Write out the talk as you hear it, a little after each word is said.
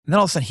And then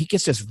all of a sudden he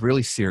gets this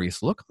really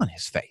serious look on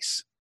his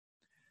face.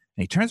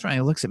 And he turns around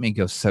and he looks at me and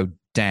goes, so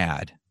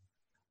Dad,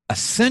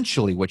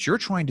 essentially what you're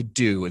trying to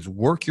do is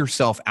work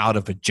yourself out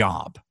of a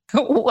job.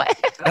 What?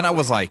 And I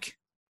was like,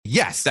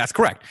 yes, that's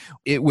correct.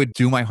 It would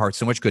do my heart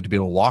so much good to be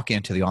able to walk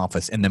into the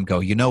office and them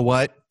go, you know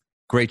what?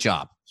 Great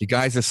job. You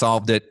guys have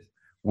solved it.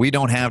 We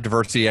don't have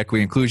diversity,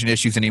 equity, inclusion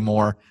issues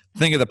anymore.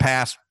 Thing of the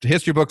past.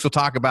 History books will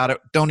talk about it.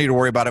 Don't need to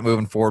worry about it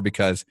moving forward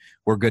because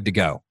we're good to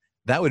go.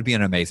 That would be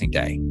an amazing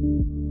day.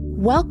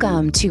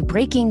 Welcome to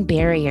Breaking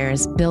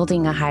Barriers,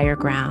 Building a Higher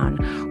Ground,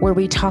 where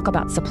we talk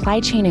about supply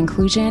chain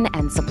inclusion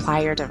and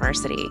supplier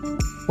diversity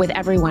with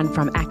everyone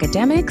from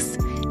academics,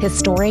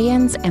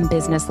 historians, and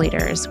business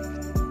leaders.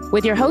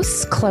 With your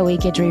hosts, Chloe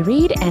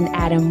Guidry-Reed and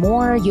Adam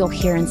Moore, you'll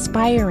hear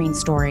inspiring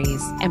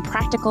stories and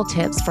practical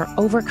tips for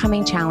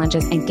overcoming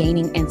challenges and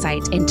gaining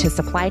insight into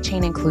supply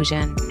chain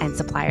inclusion and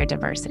supplier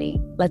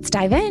diversity. Let's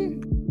dive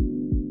in.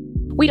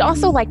 We'd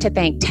also like to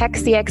thank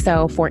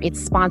TechCXO for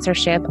its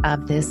sponsorship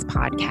of this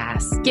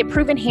podcast. Get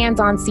proven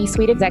hands-on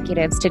C-suite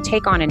executives to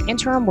take on an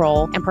interim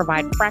role and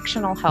provide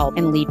fractional help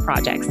in lead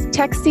projects.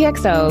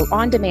 TechCXO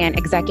on-demand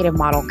executive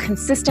model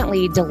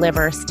consistently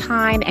delivers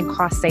time and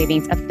cost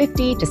savings of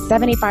 50 to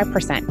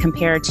 75%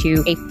 compared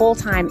to a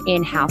full-time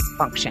in-house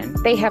function.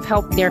 They have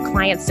helped their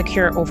clients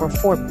secure over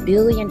 $4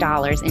 billion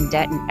in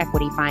debt and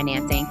equity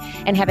financing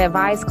and have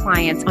advised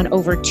clients on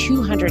over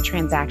 200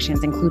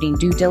 transactions, including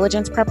due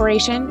diligence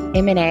preparation,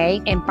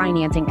 M&A, and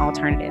financing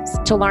alternatives.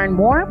 To learn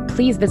more,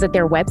 please visit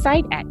their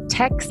website at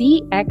techcxo.com.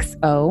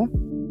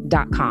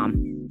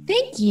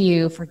 Thank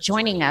you for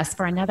joining us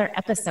for another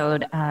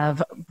episode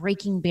of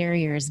Breaking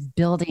Barriers,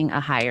 Building a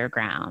Higher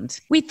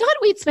Ground. We thought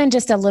we'd spend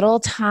just a little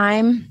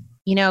time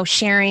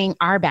sharing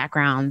our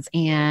backgrounds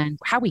and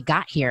how we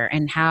got here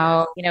and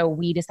how,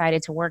 we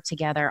decided to work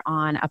together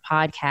on a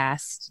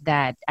podcast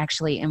that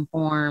actually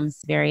informs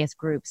various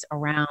groups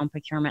around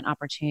procurement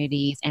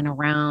opportunities and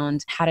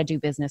around how to do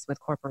business with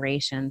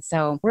corporations.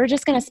 So we're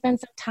just going to spend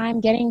some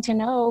time getting to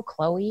know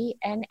Chloe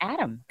and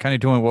Adam. Kind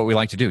of doing what we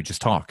like to do.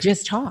 Just talk.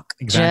 Just talk.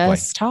 Exactly.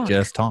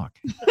 Just talk.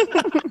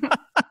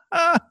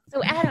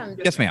 So Adam.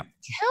 Yes, ma'am.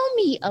 Tell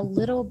me a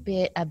little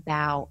bit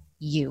about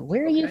you.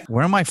 Where are you from?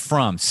 Where am I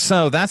from?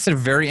 So that's a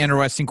very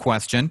interesting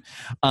question.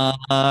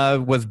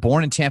 Was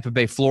born in Tampa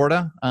Bay,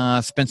 Florida.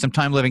 Spent some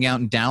time living out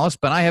in Dallas,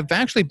 but I have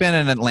actually been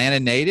an Atlanta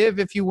native,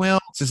 if you will.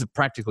 This is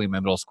practically my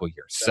middle school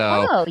years.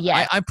 So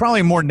I'm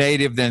probably more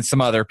native than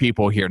some other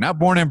people here. Not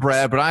born and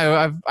bred, but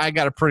I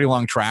got a pretty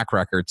long track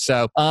record.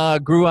 So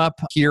grew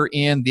up here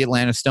in the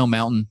Atlanta Stone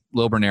Mountain,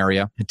 Lilburn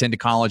area. Attended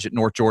college at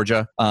North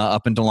Georgia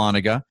up in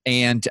Dahlonega,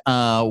 and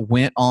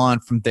went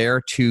on from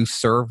there to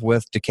serve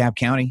with DeKalb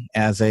County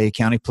as a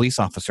county police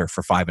officer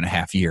for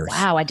 5.5 years.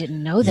 Wow, I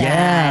didn't know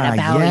that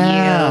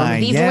about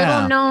you. These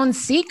little known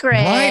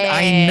secrets. Right,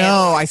 I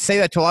know. I say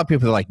that to a lot of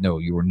people. They're like, no,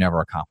 you were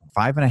never a cop.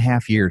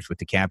 5.5 years with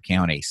DeKalb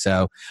County.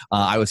 So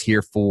I was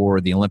here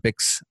for the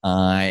Olympics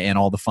and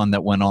all the fun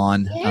that went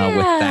on with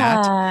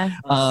that.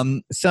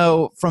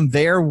 So from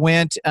there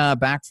went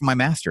back for my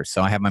master's.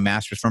 So I have my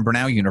master's from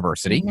Brenau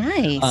University.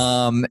 Nice.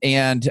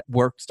 And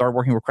started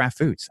working with Kraft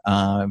Foods.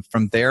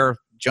 From there,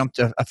 jumped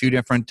a few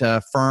different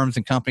firms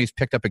and companies,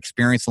 picked up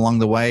experience along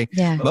the way,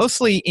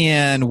 mostly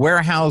in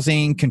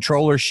warehousing,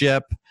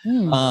 controllership,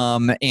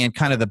 and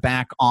kind of the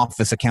back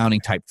office accounting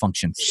type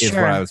functions is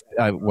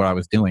what I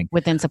was doing.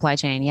 Within supply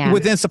chain,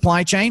 Within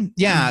supply chain,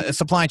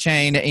 supply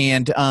chain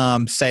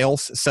and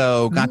sales.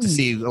 So got to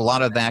see a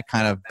lot of that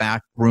kind of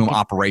backroom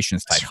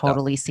operations type stuff.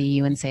 Totally see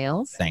you in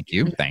sales. Thank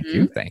you.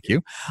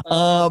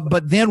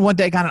 But then one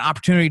day got an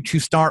opportunity to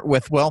start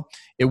with,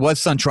 it was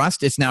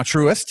SunTrust. It's now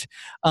Truist.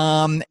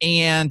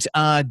 And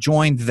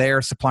joined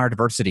their supplier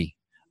diversity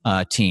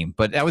team.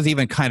 But that was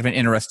even kind of an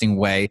interesting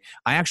way.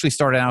 I actually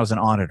started out as an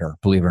auditor,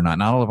 believe it or not.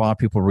 Not a lot of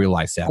people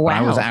realize that. Wow. But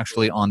I was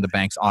actually on the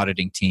bank's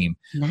auditing team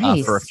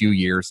for a few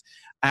years.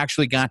 I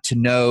actually got to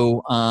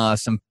know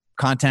some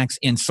contacts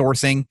in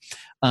sourcing.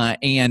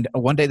 And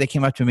one day they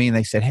came up to me and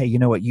they said, hey, you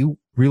know what? You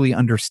really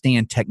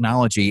understand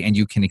technology and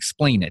you can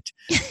explain it.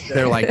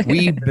 They're like,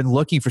 we've been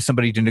looking for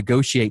somebody to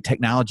negotiate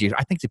technology.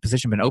 I think the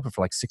position had been open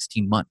for like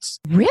 16 months.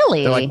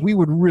 Really? They're like, we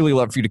would really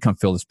love for you to come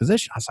fill this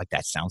position. I was like,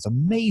 that sounds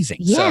amazing.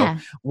 Yeah.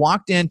 So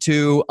walked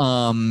into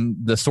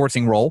the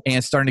sourcing role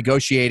and started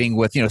negotiating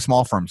with,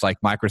 small firms like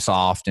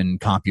Microsoft and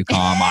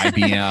CompuCom,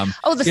 IBM.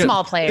 Oh, the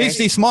small players.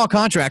 These small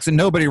contracts that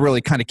nobody really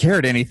kind of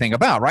cared anything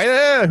about,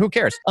 right? Who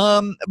cares?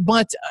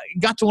 But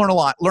got to learn a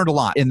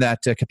lot in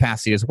that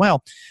capacity as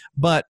well.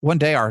 But one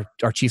day our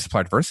chief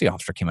supply diversity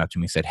officer came up to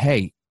me and said,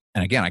 hey,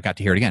 and again, I got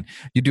to hear it again,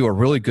 you do a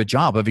really good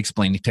job of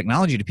explaining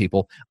technology to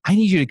people. I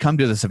need you to come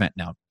to this event.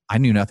 Now, I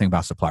knew nothing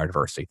about supplier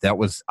diversity.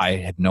 I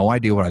had no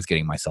idea what I was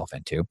getting myself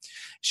into.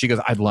 She goes,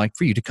 I'd like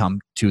for you to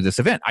come to this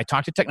event. I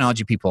talk to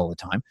technology people all the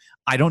time.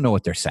 I don't know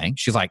what they're saying.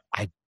 She's like,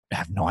 I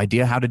have no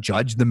idea how to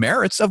judge the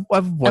merits of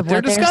what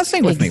they're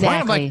discussing with me.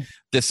 Right? I'm like,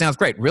 this sounds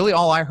great. Really,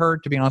 all I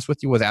heard, to be honest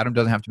with you, was Adam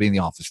doesn't have to be in the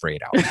office for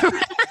 8 hours.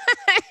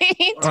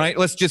 Right?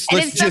 Let's just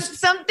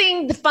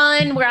something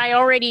fun where I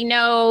already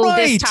know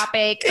this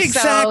topic.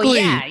 Exactly.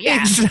 So,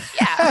 yeah.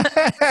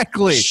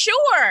 Exactly.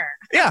 Sure.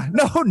 Yeah.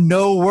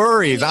 No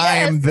worries. Yes. I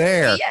am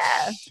there.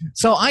 Yeah.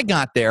 So I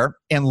got there,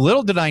 and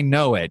little did I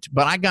know it,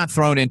 but I got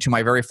thrown into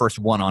my very first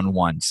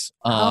one-on-ones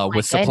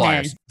with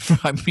suppliers.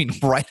 I mean,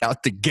 right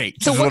out the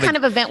gate. So what kind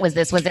of event was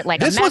this? Was it like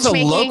this a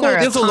matchmaking?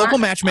 This was a local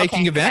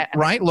matchmaking event,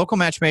 right? Local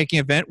matchmaking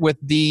event with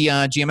the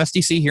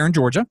GMSDC here in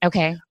Georgia.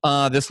 Okay.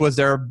 This was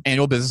their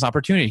annual business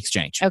opportunity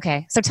exchange.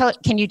 Okay. So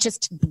can you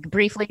just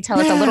briefly tell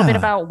us a little bit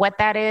about what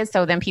that is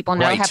so then people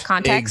know, have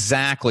context?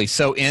 Exactly.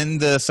 So in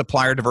the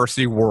supplier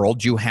diversity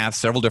world, you have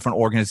several different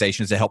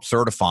organizations that help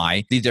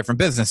certify these different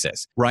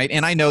businesses, right?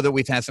 And I know that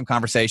we've had some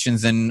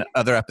conversations in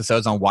other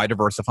episodes on why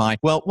diversify.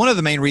 Well, one of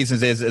the main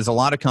reasons is a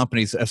lot of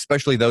companies,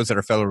 especially those that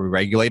are federally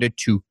regulated,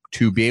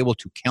 to be able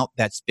to count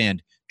that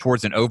spend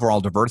towards an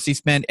overall diversity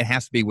spend, it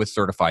has to be with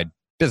certified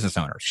business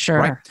owners. Sure.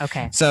 Right?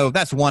 Okay. So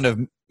that's one of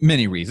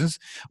many reasons,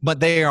 but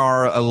they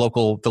are the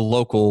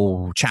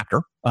local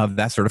chapter of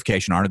that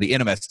certification under the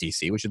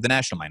NMSDC, which is the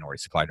National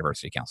Minority Supply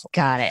Diversity Council.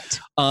 Got it.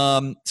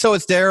 So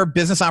it's their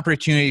Business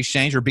Opportunity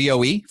Exchange, or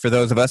BOE, for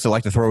those of us that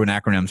like to throw in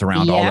acronyms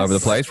around all over the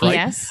place, right?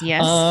 Yes.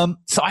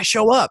 So I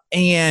show up,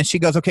 and she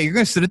goes, okay, you're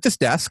going to sit at this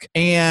desk,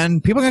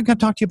 and people are going to come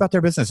talk to you about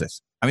their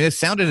businesses. I mean, it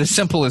sounded as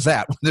simple as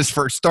that when this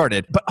first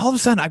started. But all of a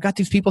sudden, I've got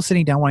these people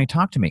sitting down wanting to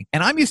talk to me.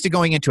 And I'm used to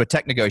going into a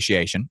tech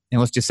negotiation, and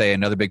let's just say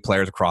another big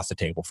player is across the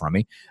table from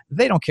me.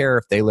 They don't care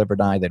if they live or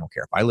die. They don't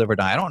care if I live or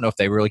die. I don't know if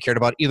they really cared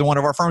about either one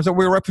of our firms that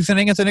we were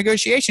representing at the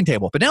negotiation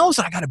table. But now all of a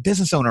sudden, I got a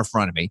business owner in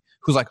front of me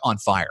who's like on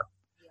fire,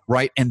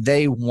 right? And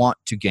they want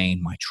to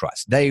gain my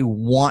trust.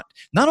 Not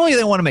only do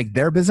they want to make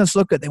their business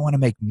look good, they want to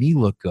make me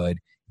look good,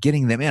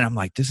 getting them in. I'm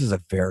like, this is a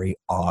very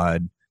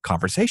odd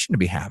conversation to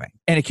be having.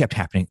 And it kept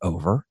happening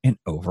over and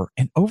over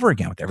and over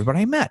again with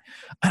everybody I met.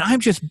 And I'm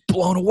just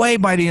blown away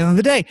by the end of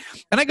the day.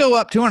 And I go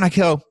up to her and I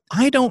go,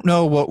 I don't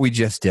know what we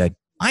just did.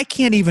 I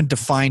can't even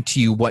define to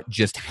you what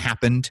just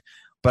happened.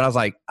 But I was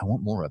like, I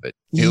want more of it.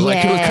 It was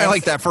kind of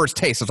like that first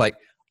taste. I was like,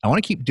 I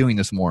want to keep doing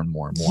this more and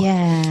more and more.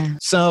 Yeah.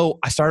 So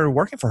I started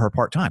working for her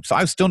part-time. So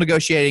I was still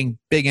negotiating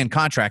big end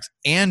contracts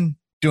and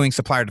doing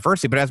supplier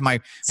diversity, but as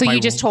you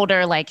just told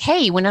her like,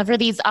 hey, whenever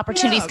these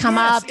opportunities come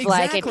up, exactly.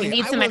 Like if you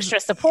need some extra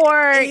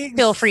support,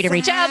 feel free to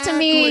reach out to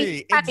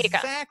me. Happy to go.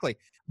 Exactly.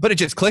 But it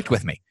just clicked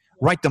with me,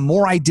 right? The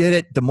more I did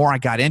it, the more I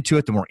got into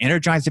it, the more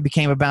energized it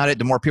became about it,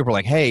 the more people were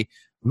like, hey,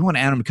 we want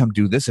Adam to come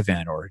do this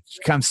event or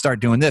come start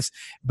doing this.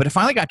 But it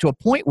finally got to a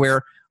point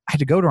where I had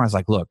to go to her. I was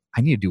like, look,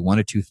 I need to do one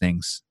of two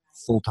things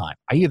full time.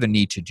 I either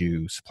need to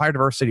do supplier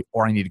diversity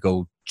or I need to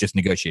go just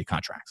negotiate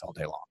contracts all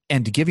day long.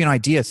 And to give you an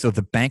idea, so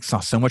the bank saw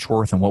so much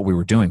worth in what we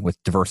were doing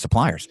with diverse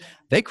suppliers.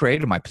 They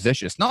created my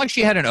position. It's not like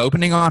she had an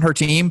opening on her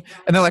team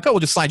and they're like, oh, we'll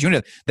just slide you into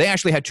it. They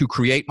actually had to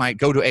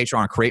go to HR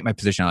and create my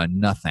position out of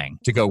nothing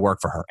to go work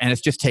for her. And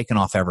it's just taken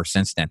off ever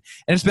since then.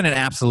 And it's been an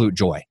absolute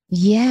joy.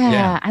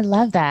 Yeah. I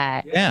love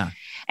that. Yeah.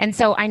 And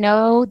so I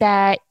know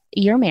that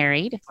you're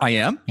married. I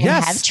am. And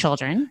yes. have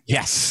children.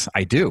 Yes,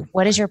 I do.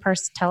 What is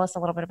tell us a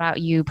little bit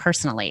about you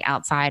personally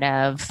outside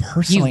of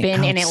you've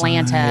been in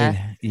Atlanta.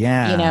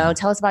 Yeah.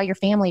 Tell us about your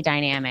family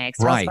dynamics.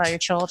 Tell us about your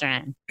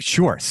children.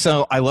 Sure.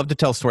 So I love to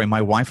tell a story.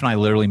 My wife and I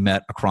literally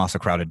met across a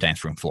crowded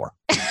dance room floor.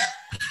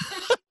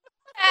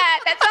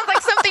 That sounds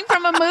like something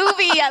from a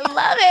movie. I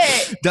love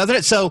it. Doesn't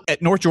it? So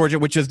at North Georgia,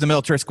 which is the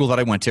military school that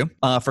I went to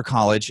for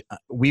college,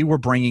 we were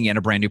bringing in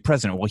a brand new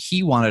president. Well,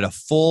 he wanted a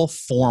full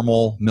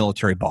formal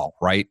military ball,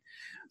 right?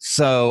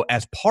 So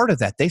as part of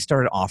that, they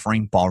started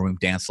offering ballroom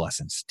dance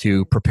lessons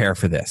to prepare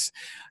for this.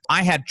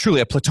 I had truly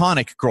a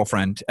platonic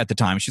girlfriend at the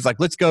time. She's like,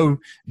 let's go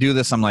do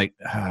this. I'm like,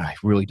 I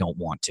really don't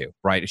want to,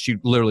 right? She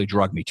literally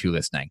drugged me to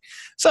this thing.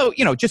 So,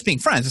 just being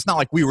friends, it's not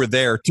like we were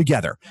there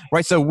together,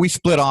 right? So we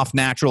split off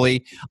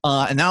naturally.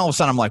 And now all of a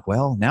sudden I'm like,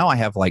 well, now I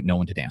have like no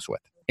one to dance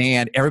with.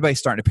 And everybody's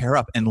starting to pair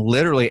up. And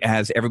literally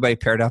as everybody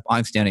paired up,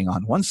 I'm standing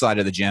on one side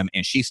of the gym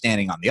and she's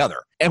standing on the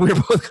other. And we were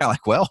both kind of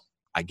like, well,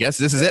 I guess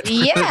this is it for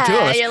the two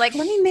of us. You're like,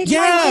 let me make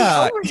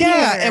my way over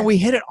here. And we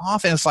hit it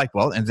off and it's like,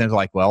 well, and then it's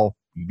like, well,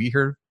 you be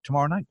here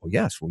tomorrow night? Well,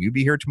 yes. Will you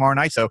be here tomorrow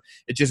night? So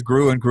it just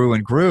grew and grew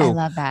and grew. I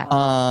love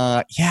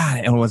that.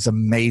 It was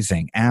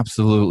amazing.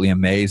 Absolutely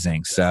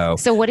amazing. So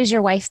what does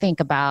your wife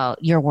think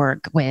about your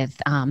work with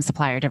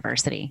supplier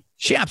diversity?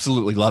 She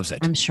absolutely loves it.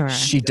 I'm sure.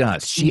 She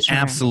does. She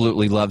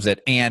absolutely loves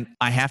it. And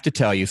I have to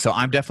tell you, so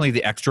I'm definitely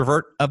the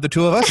extrovert of the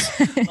two of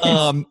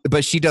us.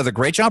 But she does a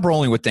great job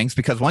rolling with things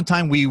because one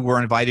time we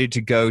were invited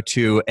to go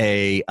to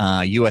a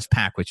US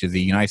PAC, which is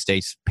the United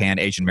States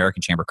Pan-Asian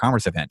American Chamber of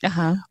Commerce event.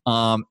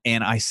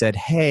 And I said,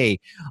 hey,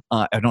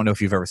 I don't know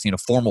if you've ever seen a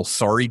formal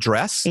sari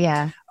dress.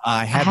 Yeah.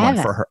 I had one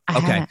for her.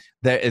 Okay.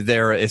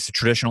 There is a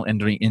traditional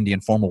Indian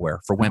formal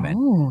wear for women.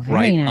 Oh,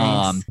 very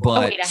nice.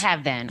 But I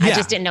have then. Yeah, I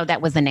just didn't know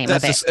that was the name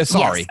of it.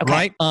 Sorry, yes, okay.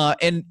 Right?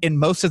 And in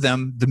most of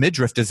them, the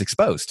midriff is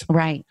exposed.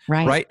 Right.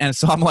 And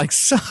so I'm like,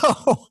 so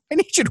I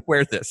need you to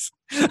wear this.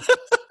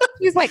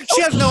 He's like,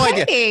 she has no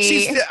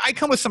idea. I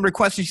come with some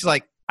requests and she's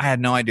like, I had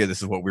no idea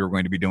this is what we were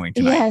going to be doing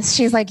tonight. Yes.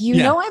 She's like, you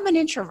know, I'm an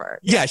introvert.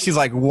 Yeah. She's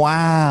like,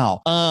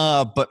 wow.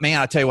 But man,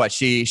 I'll tell you what,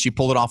 she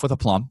pulled it off with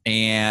aplomb.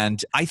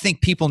 And I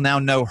think people now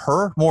know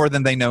her more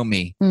than they know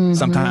me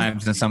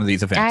sometimes in some of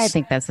these events. I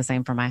think that's the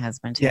same for my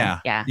husband too.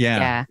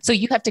 Yeah. So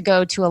you have to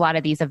go to a lot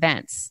of these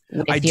events.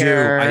 I do.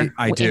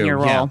 In your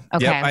role.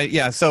 Yeah.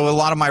 Okay. So a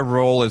lot of my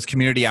role is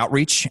community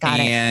outreach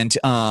and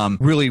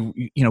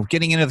really,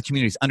 getting into the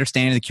communities,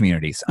 understanding the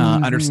communities,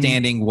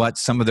 understanding what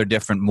some of their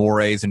different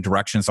mores and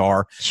directions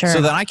are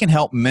so that I can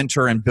help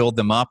mentor and build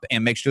them up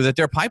and make sure that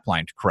they're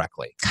pipelined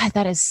correctly. God,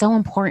 that is so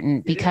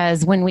important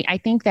because I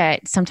think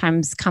that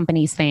sometimes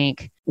companies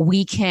think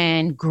we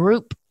can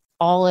group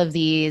all of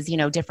these,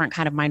 different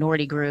kind of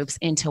minority groups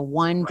into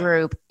one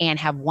group and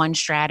have one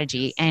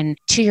strategy. And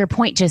to your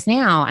point just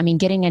now, I mean,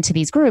 getting into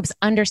these groups,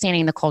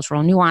 understanding the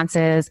cultural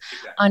nuances,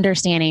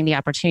 understanding the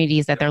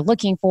opportunities that they're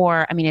looking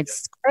for. I mean,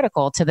 it's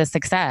critical to the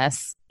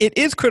success. It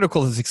is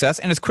critical to success,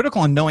 and it's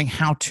critical in knowing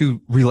how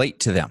to relate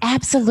to them.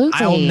 Absolutely.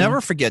 I'll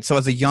never forget. So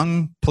as a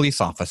young police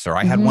officer,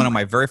 I had one of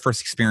my very first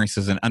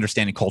experiences in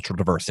understanding cultural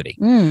diversity.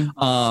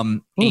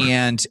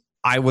 And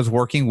I was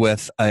working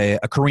with a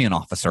Korean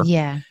officer.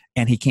 Yeah.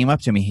 And he came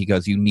up to me, he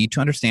goes, you need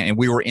to understand, and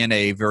we were in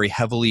a very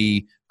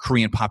heavily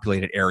Korean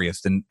populated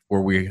areas than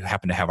where we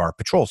happen to have our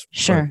patrols.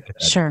 Sure.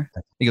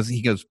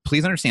 He goes,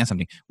 please understand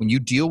something. When you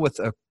deal with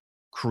a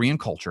Korean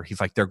culture, he's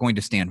like, they're going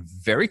to stand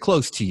very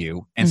close to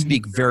you and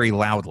speak very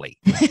loudly.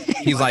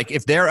 He's like,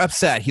 if they're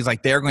upset, he's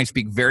like, they're going to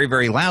speak very,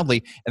 very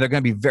loudly and they're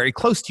going to be very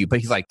close to you. But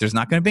he's like, there's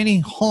not going to be any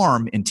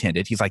harm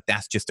intended. He's like,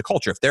 that's just the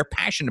culture. If they're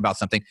passionate about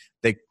something,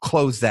 they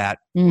close that,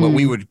 what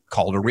we would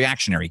call a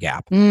reactionary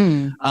gap.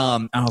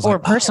 I was or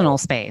like, personal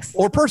space.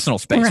 Or personal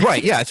space,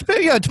 right. Yeah,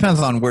 it depends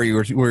on where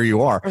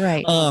you are.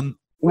 Right.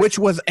 Which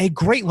was a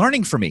great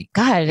learning for me.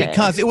 God.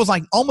 Because it was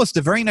like almost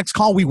the very next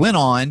call we went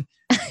on,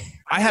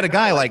 I had a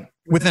guy like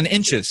within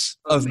inches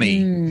of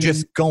me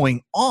just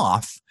going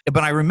off.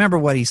 But I remember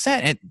what he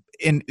said.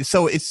 And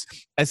so it's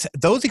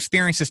those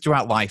experiences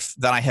throughout life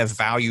that I have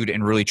valued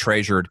and really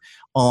treasured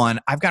on.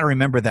 I've got to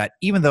remember that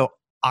even though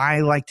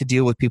I like to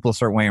deal with people a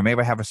certain way, or maybe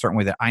I have a certain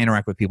way that I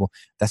interact with people,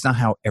 that's not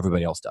how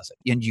everybody else does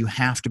it. And you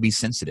have to be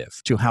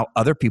sensitive to how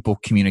other people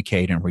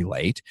communicate and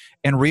relate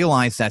and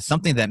realize that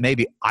something that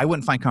maybe I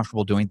wouldn't find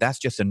comfortable doing, that's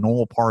just a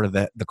normal part of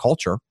the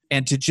culture.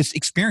 And to just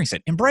experience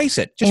it, embrace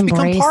it, just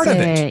become part of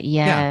it.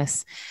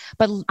 Yes. Yeah.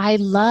 But I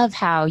love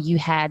how you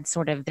had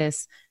sort of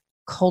this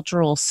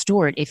cultural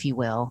steward, if you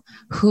will,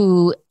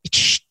 who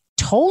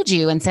told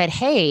you and said,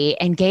 hey,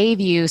 and gave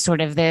you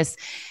sort of this,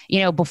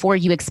 before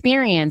you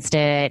experienced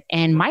it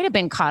and might have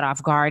been caught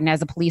off guard. And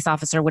as a police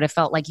officer would have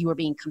felt like you were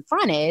being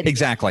confronted.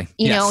 Exactly.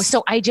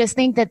 So I just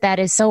think that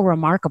is so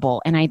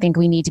remarkable. And I think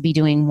we need to be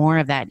doing more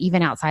of that,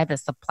 even outside the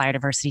supplier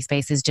diversity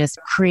space, is just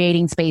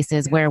creating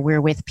spaces where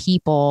we're with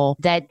people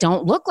that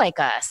don't look like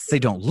us. They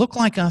don't look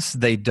like us.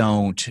 They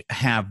don't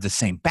have the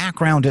same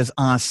background as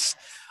us.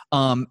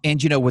 And,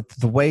 with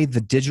the way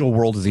the digital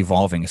world is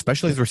evolving,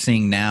 especially as we're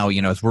seeing now,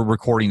 as we're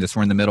recording this,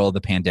 we're in the middle of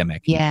the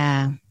pandemic.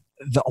 Yeah.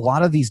 A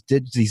lot of these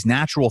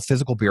natural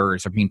physical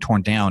barriers are being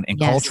torn down, and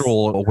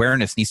cultural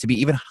awareness needs to be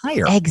even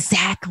higher.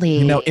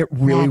 Exactly. It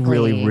really,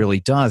 really,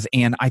 really does.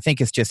 And I think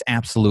it's just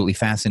absolutely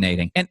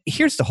fascinating. And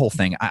here's the whole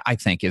thing, I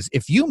think, is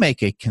if you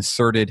make a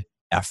concerted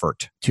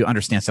effort to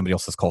understand somebody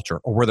else's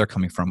culture or where they're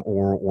coming from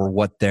or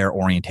what their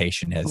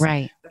orientation is.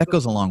 Right. That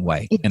goes a long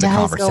way in the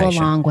conversation. It does go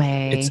a long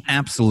way. It's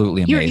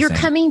absolutely amazing. You're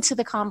coming to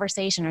the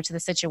conversation or to the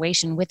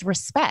situation with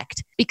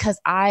respect, because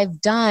I've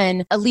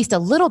done at least a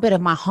little bit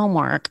of my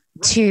homework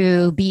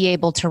to be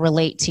able to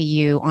relate to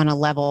you on a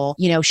level,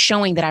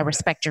 showing that I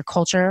respect your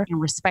culture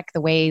and respect the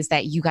ways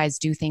that you guys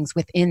do things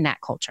within that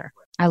culture.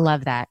 I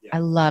love that. I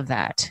love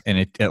that. And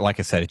it,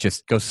 like I said, it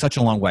just goes such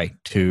a long way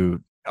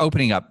to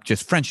opening up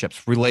just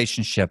friendships,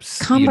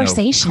 relationships,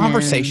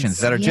 conversations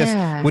that are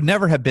just would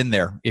never have been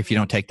there if you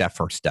don't take that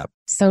first step.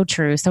 So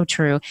true. So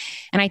true.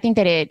 And I think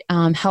that it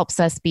helps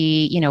us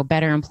be,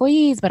 better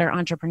employees, better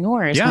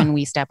entrepreneurs when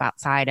we step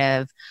outside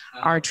of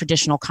our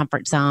traditional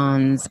comfort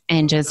zones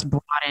and just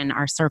broaden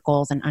our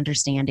circles and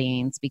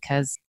understandings,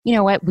 because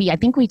I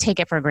think we take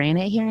it for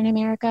granted here in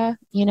America,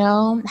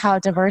 how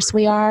diverse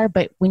we are.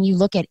 But when you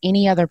look at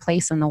any other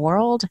place in the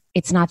world,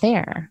 it's not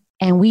there.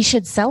 And we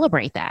should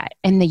celebrate that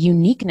and the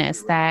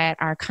uniqueness that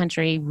our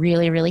country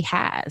really, really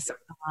has.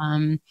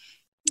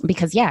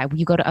 Because,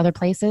 you go to other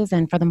places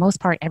and for the most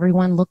part,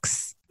 everyone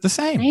looks the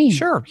same.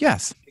 Sure.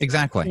 Yes,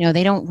 exactly.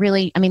 They don't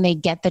really, they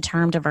get the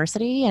term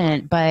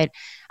diversity, but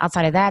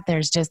outside of that,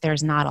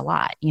 there's not a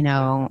lot,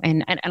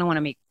 and I don't want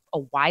to make a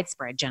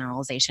widespread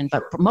generalization,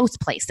 but for most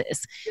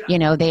places,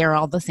 they are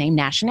all the same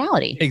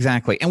nationality.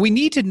 Exactly. And we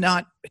need to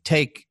not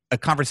take a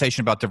conversation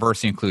about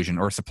diversity inclusion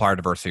or supplier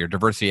diversity or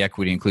diversity,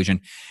 equity,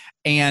 inclusion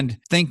and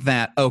think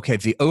that, okay,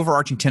 the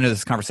overarching tenet of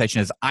this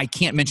conversation is I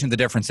can't mention the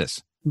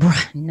differences.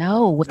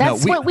 No,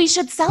 that's what we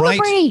should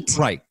celebrate.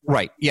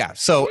 Right. Yeah.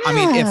 So,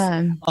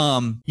 Yeah. I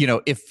mean,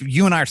 if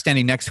you and I are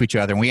standing next to each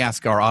other and we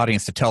ask our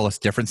audience to tell us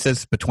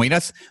differences between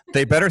us,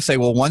 they better say,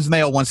 well, one's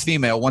male, one's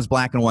female, one's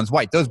black, and one's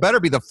white. Those better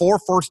be the 4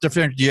 first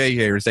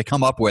differentiators they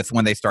come up with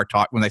when they start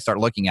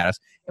looking at us.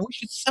 And we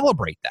should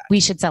celebrate that. We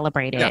should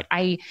celebrate it. Yeah.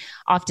 I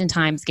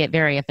oftentimes get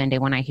very offended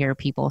when I hear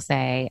people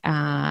say,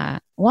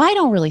 well, I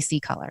don't really see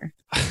color.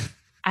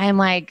 I'm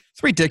like,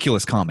 It's a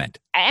ridiculous comment.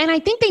 and I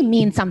think they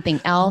mean something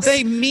else.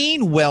 They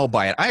mean well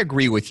by it. I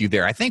agree with you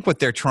there. I think what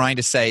they're trying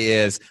to say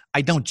is,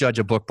 I don't judge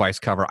a book by its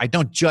cover. I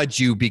don't judge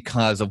you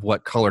because of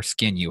what color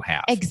skin you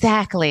have.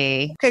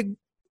 Exactly. Okay,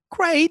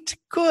 great,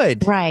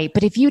 good. Right.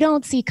 But if you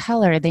don't see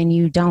color, then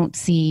you don't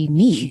see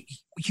me.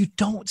 You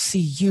don't see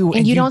you.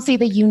 And you don't see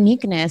the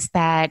uniqueness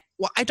that...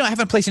 Well, I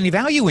haven't placed any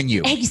value in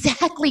you.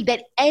 Exactly.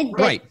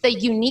 Right. The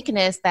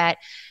uniqueness that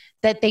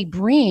they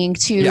bring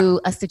to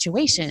a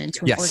situation,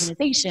 to an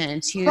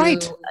organization, to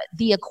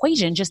the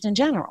equation just in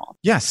general.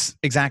 Yes,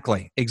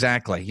 exactly.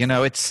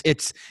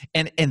 It's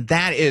and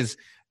that is,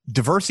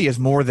 diversity is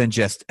more than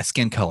just a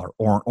skin color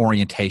or an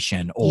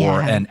orientation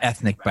or an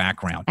ethnic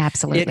background.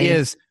 Absolutely. It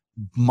is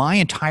my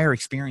entire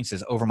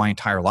experiences over my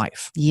entire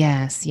life.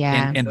 Yes,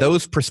 yeah. And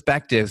those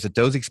perspectives,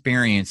 those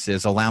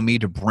experiences allow me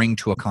to bring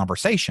to a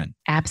conversation.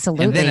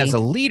 Absolutely. And then as a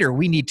leader,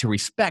 we need to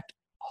respect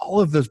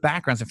all of those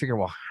backgrounds and figure,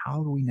 well,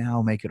 how do we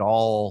now make it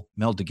all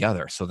meld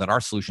together so that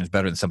our solution is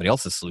better than somebody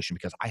else's solution?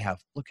 Because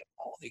look at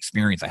all the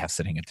experience I have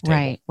sitting at the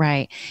table.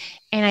 Right.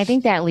 And I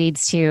think that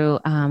leads to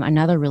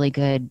another really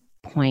good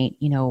point,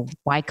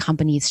 why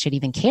companies should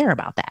even care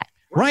about that.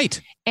 Right.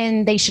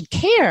 And they should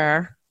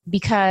care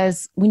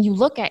because when you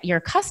look at your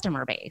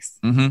customer base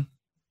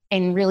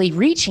and really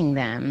reaching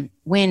them,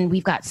 when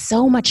we've got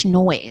so much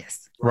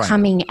noise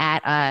coming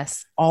at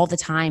us all the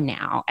time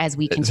now, as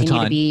we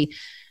continue to be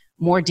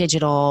more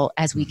digital,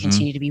 as we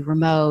continue to be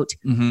remote,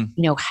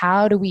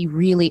 how do we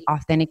really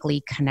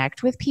authentically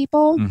connect with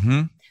people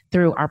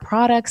through our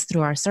products,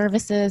 through our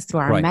services,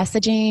 through our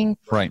messaging?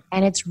 Right.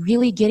 And it's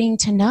really getting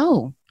to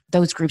know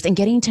those groups and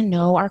getting to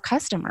know our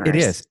customers. It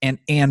is. And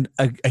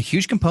a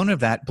huge component of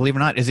that, believe it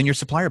or not, is in your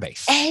supplier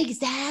base.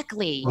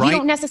 Exactly. Right? You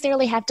don't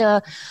necessarily have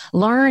to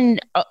learn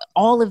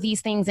all of these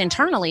things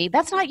internally.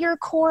 That's not your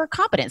core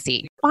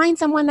competency. Find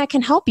someone that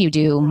can help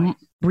you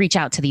reach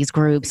out to these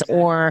groups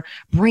or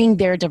bring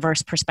their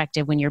diverse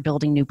perspective when you're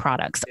building new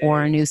products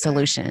or new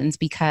solutions,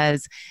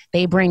 because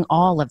they bring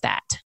all of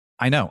that.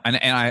 I know. And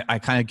I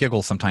kind of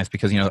giggle sometimes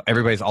because,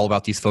 everybody's all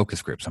about these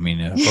focus groups. I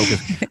mean, I'm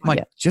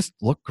like, just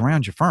look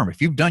around your firm.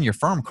 If you've done your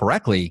firm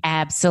correctly,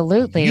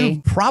 absolutely,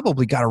 you've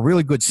probably got a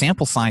really good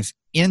sample size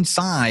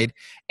inside.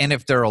 And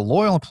if they're a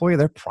loyal employee,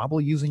 they're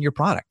probably using your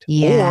product.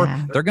 Yeah. Or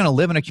they're going to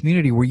live in a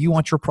community where you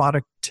want your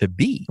product to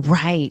be.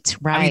 Right.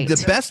 I mean,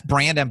 the best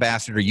brand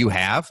ambassador you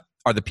have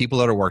are the people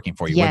that are working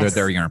for you, whether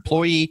they're your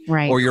employee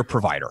or your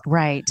provider.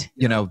 Right.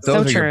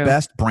 Those are your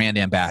best brand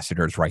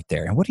ambassadors right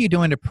there. And what are you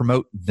doing to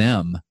promote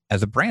them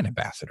as a brand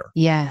ambassador?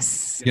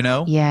 Yes.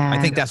 Yeah. I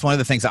think that's one of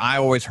the things that I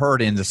always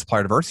heard in the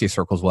supplier diversity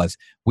circles was,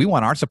 we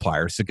want our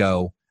suppliers to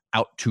go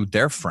out to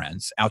their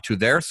friends, out to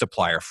their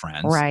supplier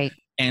friends. Right.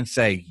 And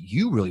say,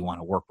 you really want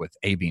to work with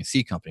A, B, and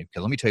C company,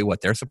 because let me tell you what,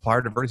 their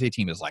supplier diversity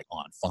team is like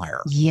on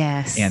fire.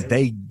 Yes. And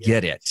they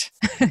get it.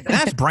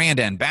 That's brand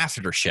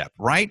ambassadorship,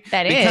 right?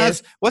 That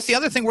because what's the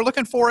other thing we're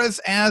looking for as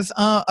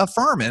a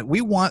firm? We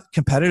want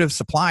competitive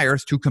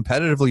suppliers to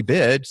competitively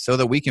bid so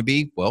that we can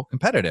be,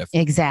 competitive.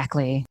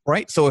 Exactly.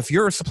 Right? So if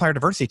your supplier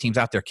diversity team's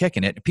out there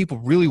kicking it, people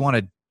really want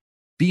to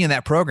be in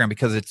that program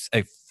because it's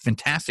a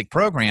fantastic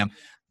program,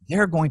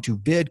 they're going to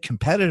bid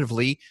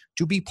competitively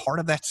to be part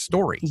of that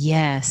story.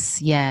 Yes.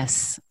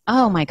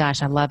 Oh my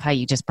gosh, I love how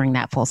you just bring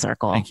that full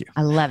circle. Thank you.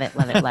 I love it.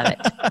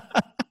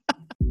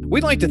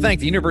 We'd like to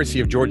thank the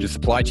University of Georgia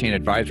Supply Chain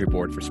Advisory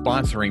Board for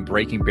sponsoring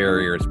Breaking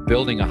Barriers,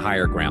 Building a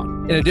Higher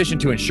Ground. In addition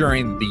to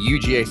ensuring the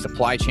UGA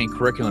supply chain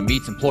curriculum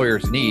meets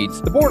employers'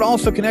 needs, the board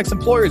also connects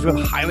employers with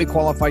highly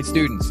qualified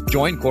students.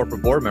 Join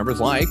corporate board members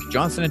like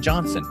Johnson &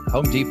 Johnson,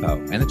 Home Depot,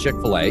 and the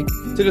Chick-fil-A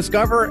to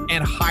discover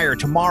and hire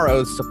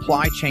tomorrow's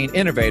supply chain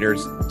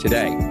innovators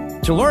today.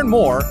 To learn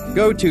more,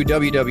 go to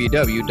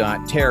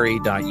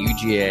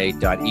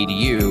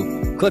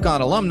www.terry.uga.edu, click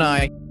on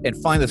Alumni,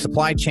 and find the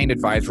Supply Chain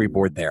Advisory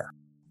Board there.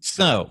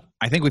 So,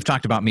 I think we've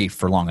talked about me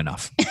for long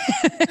enough.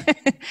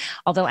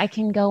 Although I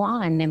can go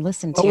on and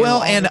listen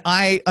to and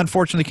I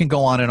unfortunately can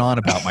go on and on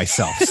about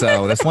myself.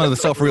 So that's one of the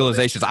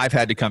self-realizations I've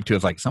had to come to,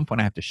 is like, at some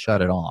point I have to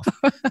shut it off.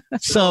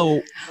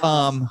 So,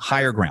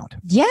 higher ground.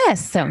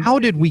 Yes. So how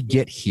did we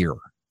get here?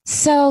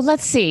 So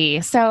let's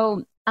see.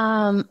 So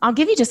I'll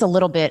give you just a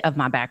little bit of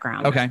my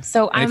background. Okay.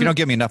 So if you don't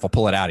give me enough, I'll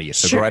pull it out of you.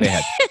 So go right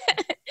ahead.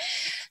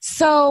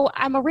 So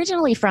I'm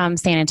originally from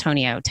San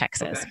Antonio,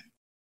 Texas. Okay.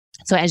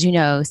 So as you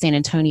know, San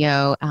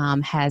Antonio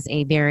has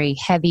a very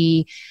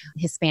heavy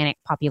Hispanic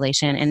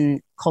population,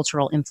 and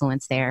cultural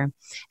influence there,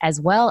 as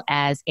well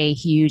as a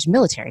huge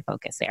military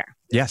focus there.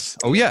 Yes.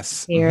 Oh,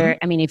 yes. There,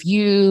 I mean, if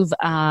you've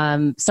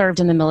served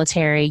in the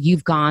military,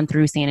 you've gone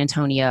through San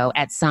Antonio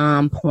at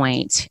some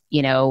point,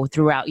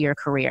 throughout your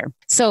career.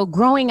 So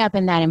growing up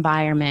in that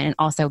environment and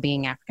also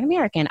being African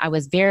American, I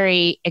was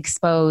very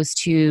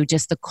exposed to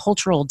just the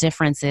cultural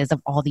differences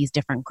of all these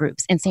different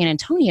groups. In San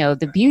Antonio,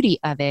 the beauty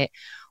of it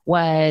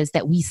was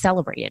that we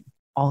celebrated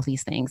all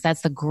these things.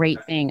 That's the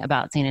great thing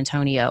about San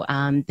Antonio.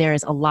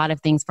 There's a lot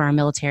of things for our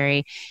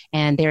military,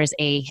 and there's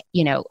a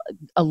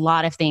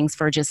lot of things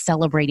for just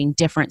celebrating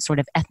different sort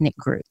of ethnic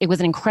groups. It was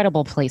an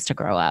incredible place to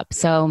grow up.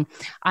 So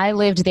I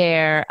lived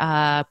there.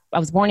 I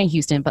was born in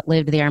Houston, but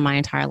lived there my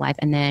entire life,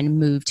 and then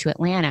moved to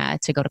Atlanta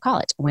to go to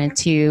college. Went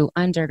to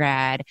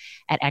undergrad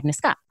at Agnes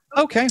Scott.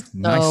 Okay.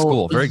 Nice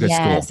school. Very good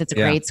school. Yes, it's a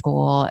great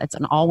school. It's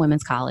an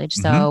all-women's college.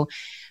 So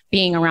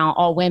being around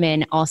all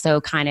women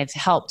also kind of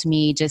helped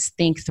me just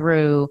think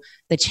through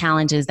the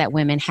challenges that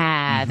women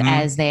have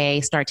as they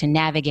start to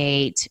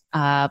navigate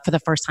for the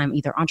first time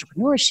either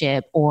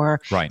entrepreneurship or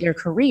their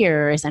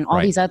careers and all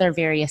these other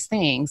various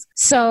things.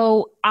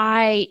 So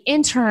I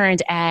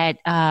interned at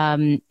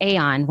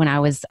Aon when I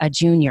was a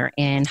junior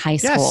in high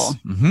school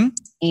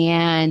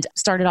and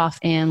started off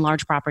in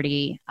large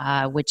property,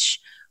 which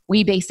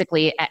we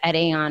basically at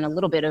Aon, a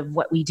little bit of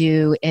what we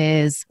did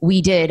is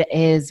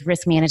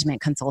risk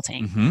management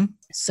consulting.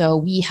 So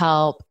we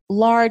help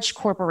large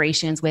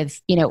corporations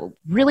with,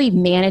 really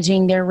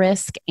managing their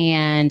risk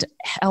and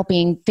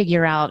helping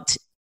figure out,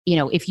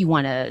 if you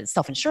want to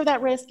self-insure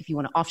that risk, if you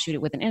want to offshoot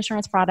it with an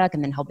insurance product,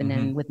 and then helping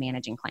them with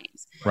managing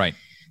claims. Right.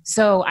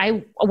 So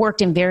I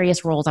worked in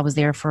various roles. I was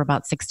there for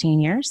about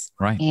 16 years.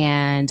 Right.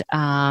 And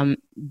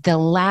the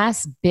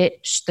last the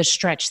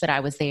stretch that I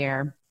was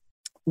there,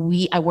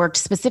 I worked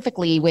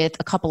specifically with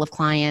a couple of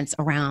clients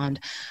around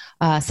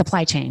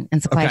supply chain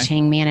and supply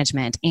chain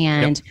management.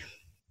 And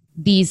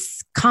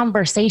these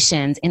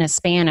conversations in a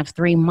span of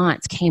 3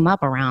 months came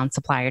up around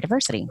supplier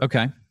diversity.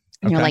 Okay.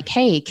 And you're like,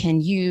 hey, can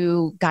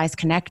you guys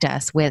connect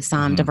us with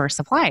some diverse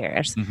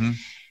suppliers?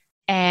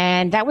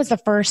 And that was the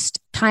first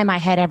time I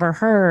had ever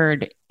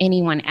heard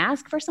anyone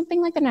ask for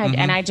something like that.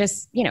 And I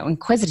just,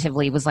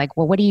 inquisitively was like,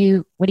 well, what do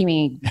you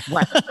mean?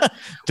 What?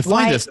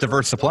 Define this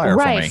diverse supplier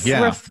for me.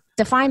 Yeah.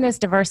 Define this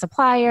diverse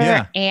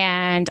supplier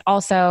and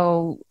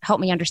also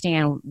help me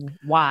understand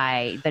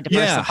why the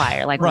diverse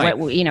supplier, like what,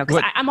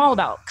 because I'm all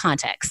about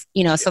context,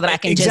 so that I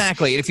can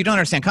Exactly. If you don't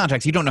understand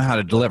context, you don't know how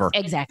to deliver.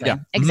 Exactly. Yeah.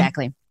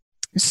 Exactly.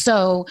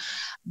 So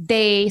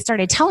they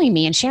started telling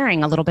me and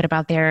sharing a little bit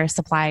about their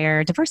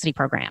supplier diversity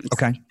programs.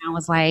 Okay. And I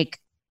was like,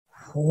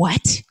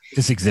 what?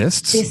 This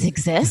exists? This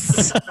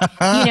exists,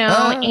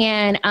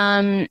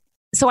 and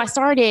so I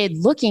started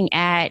looking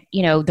at,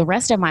 the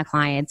rest of my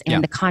clients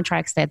and the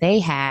contracts that they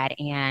had.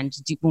 And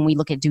when we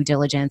look at due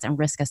diligence and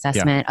risk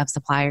assessment of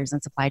suppliers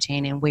and supply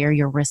chain and where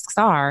your risks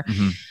are,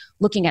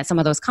 looking at some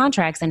of those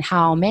contracts and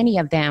how many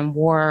of them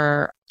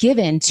were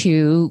given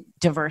to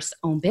diverse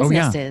owned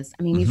businesses.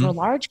 I mean, these were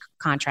large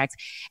contracts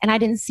and I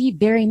didn't see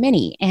very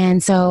many.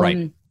 And so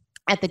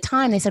at the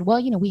time they said,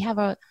 well, we have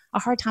a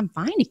hard time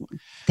finding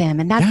them.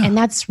 And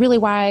that's really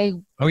why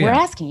we're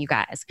asking you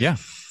guys. Yeah.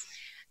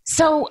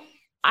 So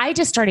I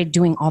just started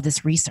doing all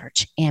this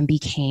research and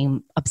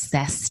became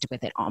obsessed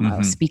with it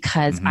almost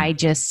because I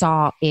just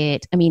saw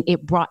it. I mean,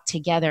 it brought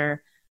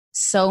together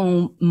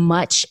so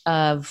much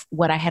of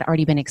what I had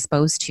already been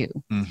exposed to,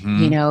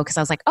 because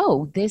I was like,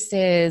 oh, this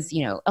is,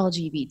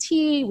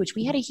 LGBT, which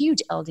we had a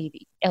huge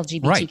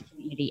LGBT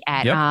community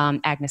at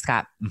Agnes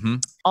Scott.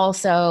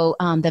 Also,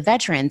 the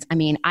veterans. I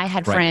mean, I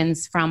had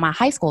friends from my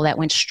high school that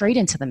went straight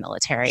into the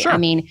military. Sure. I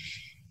mean,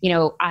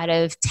 out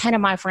of 10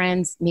 of my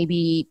friends,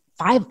 maybe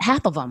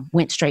half of them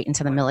went straight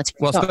into the military.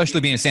 Well, especially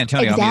being in San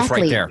Antonio, exactly. I mean, it's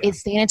right there.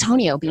 It's San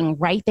Antonio being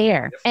right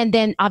there. And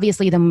then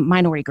obviously the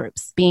minority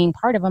groups, being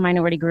part of a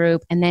minority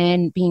group and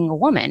then being a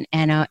woman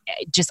and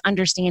just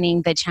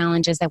understanding the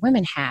challenges that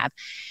women have.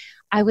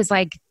 I was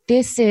like,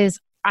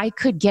 I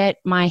could get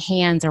my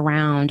hands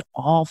around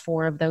all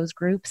four of those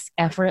groups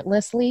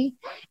effortlessly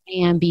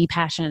and be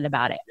passionate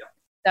about it.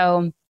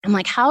 So I'm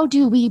like, how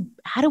do we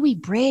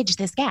bridge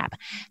this gap?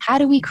 How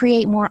do we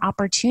create more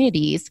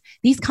opportunities?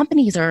 These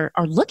companies are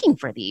looking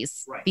for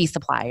these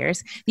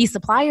suppliers. These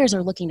suppliers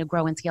are looking to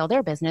grow and scale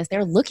their business.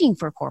 They're looking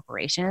for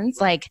corporations.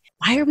 Like,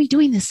 why are we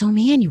doing this so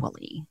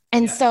manually?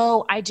 And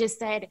so I just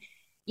said,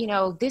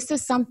 this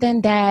is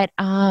something that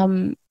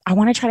I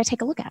want to try to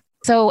take a look at.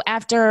 So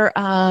after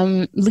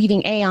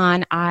leaving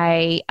Aon,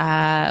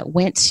 I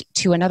went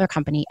to another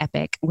company,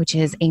 Epic, which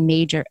is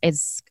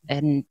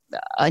an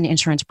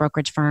insurance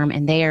brokerage firm,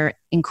 and they are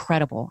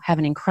incredible, have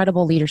an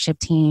incredible leadership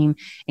team,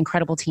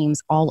 incredible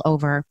teams all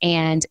over.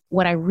 And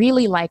what I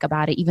really like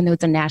about it, even though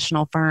it's a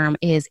national firm,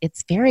 is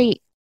it's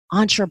very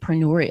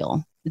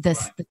entrepreneurial, the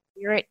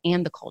spirit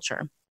and the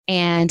culture.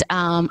 And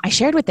I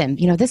shared with them,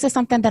 this is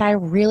something that I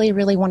really,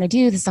 really want to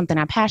do. This is something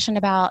I'm passionate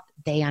about.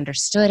 They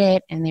understood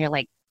it and they're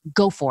like,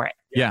 go for it.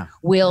 Yeah.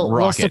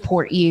 We'll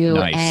support you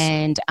Nice.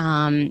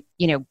 and,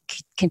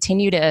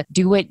 continue to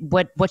do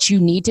what you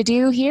need to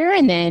do here.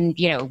 And then,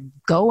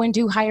 go and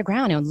do Higher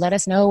Ground and let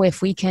us know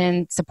if we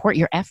can support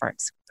your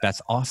efforts.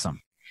 That's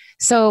awesome.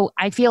 So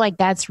I feel like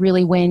that's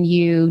really when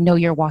you know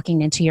you're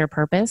walking into your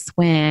purpose,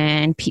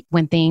 when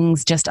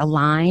things just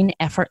align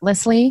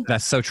effortlessly.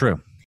 That's so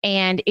true.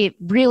 And it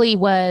really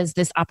was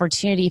this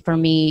opportunity for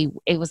me.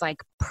 It was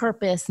like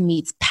purpose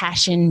meets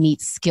passion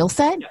meets skill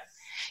set,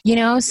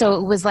 so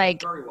it was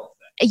like,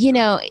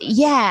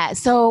 yeah.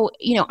 So,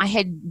 I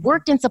had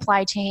worked in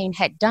supply chain,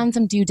 had done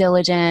some due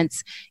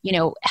diligence,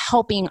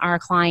 helping our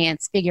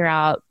clients figure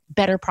out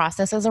better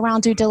processes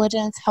around due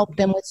diligence, help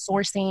them with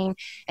sourcing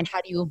and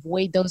how do you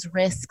avoid those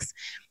risks.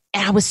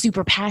 And I was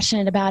super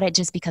passionate about it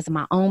just because of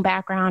my own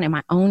background and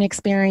my own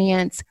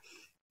experience.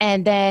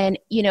 And then,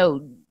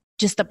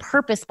 just the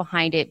purpose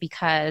behind it,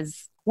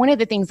 because one of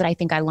the things that I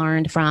think I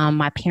learned from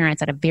my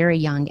parents at a very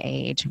young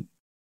age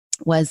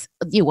was,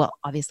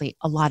 obviously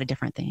a lot of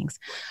different things,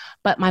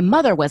 but my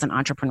mother was an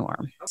entrepreneur.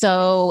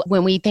 So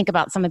when we think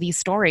about some of these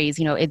stories,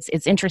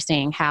 it's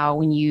interesting how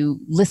when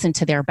you listen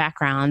to their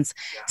backgrounds,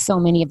 so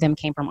many of them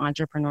came from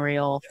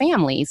entrepreneurial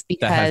families.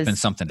 Because that has been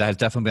something that has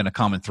definitely been a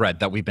common thread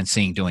that we've been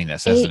seeing doing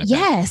this. Hasn't it?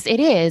 Yes, it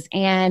is.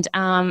 And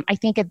I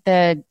think at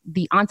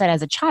the onset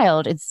as a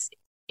child,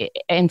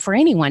 and for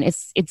anyone,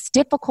 it's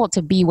difficult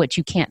to be what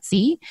you can't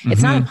see.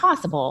 It's not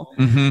impossible,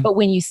 but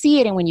when you see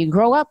it and when you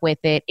grow up with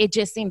it, it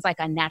just seems like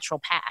a natural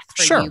path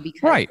for you.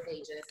 Because right.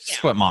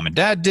 It's what mom and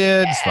dad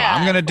did. It's what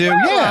I'm going to do.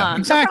 Yeah,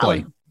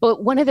 exactly.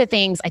 But one of the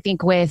things I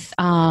think with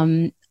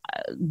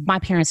my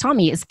parents taught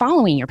me is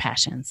following your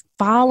passions,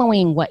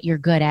 following what you're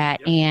good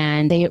at.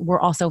 And they were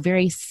also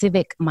very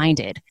civic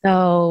minded.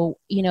 So,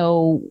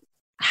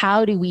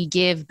 how do we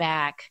give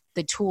back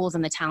the tools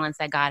and the talents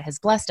that God has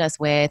blessed us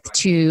with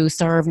to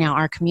serve now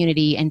our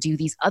community and do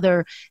these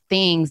other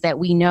things that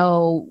we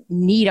know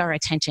need our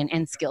attention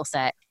and skill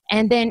set?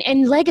 And then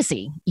in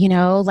legacy,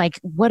 like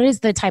what is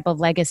the type of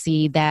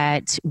legacy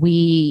that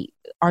we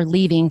are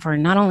leaving for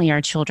not only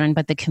our children,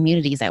 but the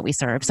communities that we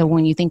serve? So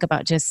when you think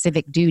about just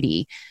civic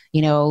duty,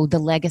 the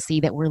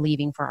legacy that we're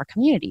leaving for our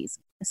communities.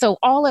 So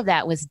all of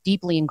that was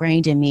deeply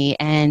ingrained in me.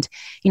 And,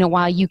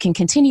 while you can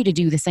continue to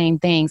do the same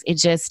things, it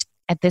just,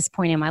 at this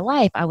point in my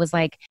life, I was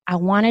like, I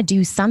want to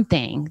do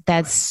something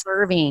that's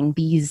serving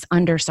these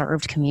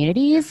underserved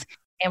communities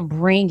and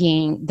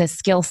bringing the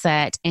skill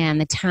set and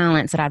the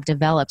talents that I've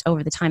developed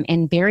over the time,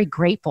 and very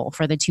grateful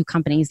for the two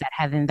companies that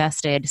have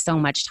invested so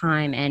much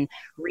time and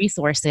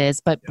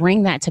resources, but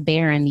bring that to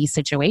bear in these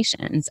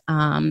situations.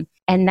 And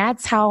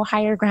that's how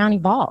Higher Ground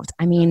evolved.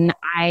 I mean,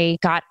 I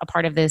got a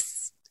part of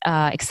this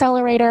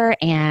accelerator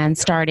and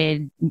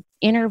started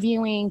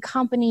interviewing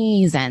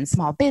companies and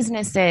small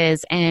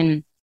businesses,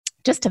 and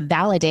just to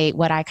validate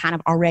what I kind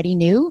of already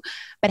knew,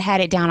 but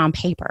had it down on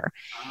paper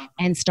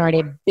and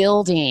started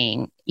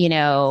building,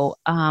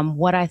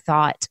 what I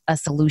thought a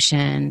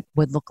solution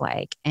would look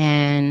like.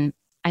 And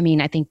I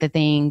mean, I think the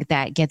thing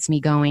that gets me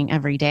going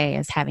every day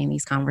is having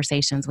these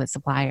conversations with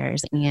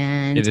suppliers,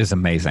 and it is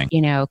amazing,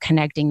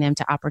 connecting them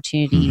to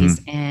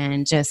opportunities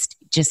and just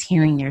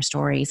hearing their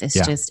stories. It's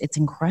it's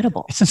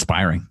incredible. It's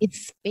inspiring.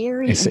 It's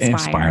very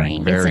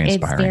inspiring.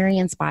 It's very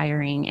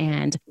inspiring.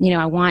 And,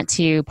 I want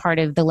to, part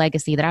of the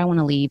legacy that I want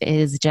to leave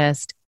is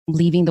just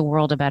leaving the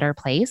world a better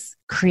place,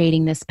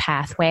 creating this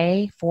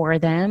pathway for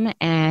them.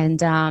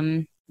 And,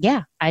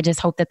 I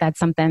just hope that that's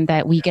something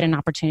that we get an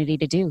opportunity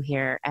to do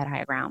here at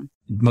Higher Ground.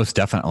 Most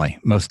definitely.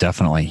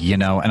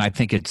 And I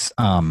think it's,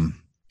 I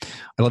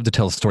love to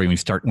tell a story when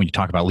you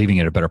talk about leaving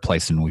it a better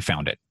place than we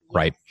found it,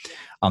 right?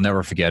 I'll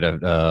never forget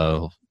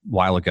a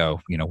while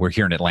ago, we're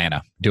here in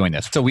Atlanta doing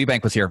this. So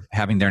WeBank was here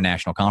having their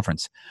national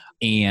conference,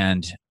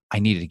 and I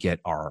needed to get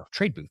our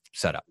trade booth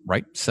set up,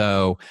 right?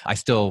 So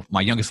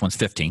my youngest one's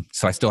 15,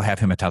 so I still have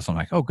him at Tesla. I'm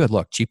like, oh, good,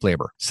 look, cheap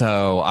labor.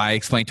 So I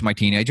explained to my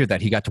teenager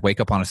that he got to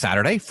wake up on a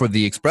Saturday for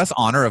the express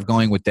honor of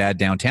going with dad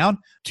downtown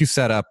to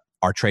set up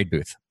our trade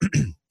booth.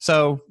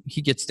 So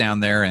he gets down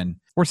there and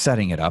we're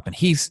setting it up, and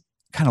he's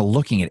kind of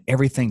looking at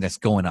everything that's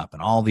going up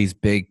and all these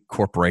big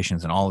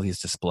corporations and all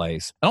these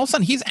displays. And all of a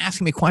sudden he's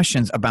asking me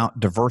questions about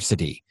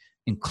diversity,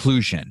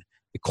 inclusion,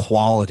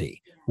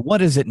 equality. What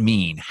does it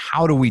mean?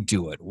 How do we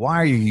do it?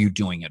 Why are you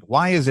doing it?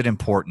 Why is it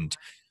important?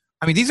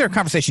 I mean, these are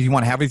conversations you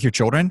want to have with your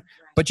children,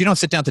 but you don't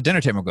sit down at the dinner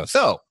table and go,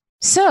 so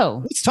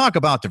let's talk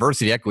about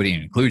diversity, equity,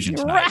 and inclusion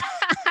tonight.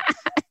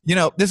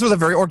 This was a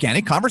very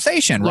organic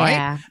conversation, right?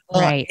 Yeah,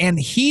 right. And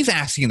he's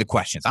asking the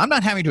questions. I'm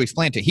not having to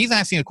explain to. He's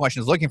asking the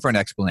questions, looking for an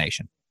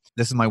explanation.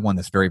 This is my one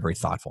that's very, very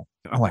thoughtful.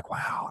 I'm like,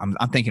 wow.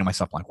 I'm thinking to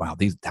myself, like, wow,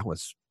 that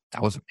was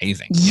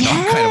amazing.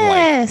 I'm kind of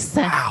like,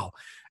 wow.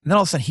 And then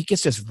all of a sudden he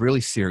gets this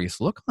really serious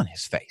look on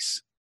his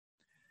face.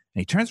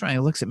 And he turns around and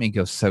he looks at me and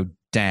goes, so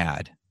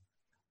Dad,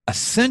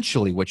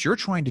 essentially what you're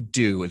trying to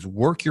do is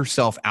work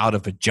yourself out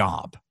of a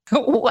job.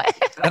 What?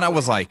 And I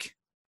was like,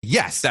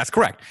 yes, that's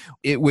correct.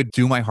 It would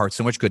do my heart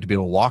so much good to be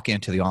able to walk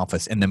into the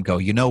office and them go,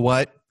 you know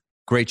what?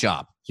 Great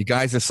job. You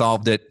guys have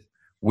solved it.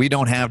 We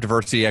don't have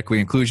diversity, equity,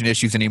 inclusion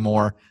issues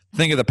anymore.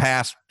 Thing of the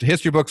past.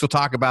 History books will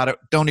talk about it.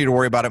 Don't need to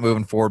worry about it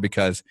moving forward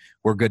because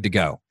we're good to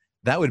go.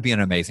 That would be an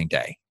amazing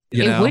day.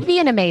 It would be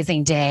an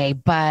amazing day,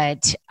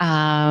 but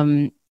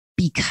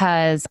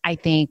because I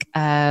think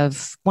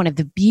of one of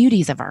the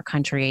beauties of our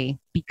country,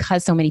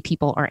 because so many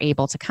people are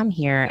able to come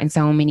here and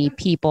so many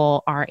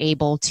people are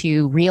able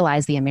to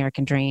realize the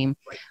American dream,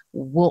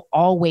 we'll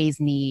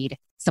always need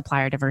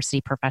supplier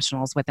diversity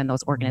professionals within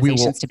those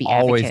organizations to be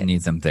advocates. We will always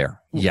need them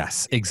there.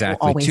 Yes,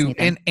 exactly.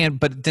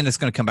 But then it's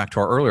going to come back to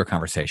our earlier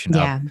conversation.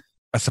 Yeah.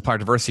 A supplier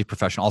diversity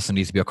professional also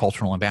needs to be a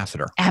cultural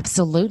ambassador.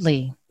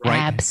 Absolutely. Right?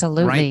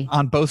 Absolutely. Right?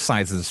 On both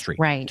sides of the street.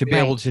 Right. To be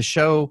able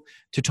to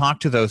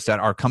talk to those that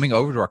are coming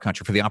over to our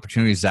country for the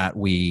opportunities that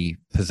we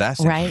possess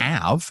and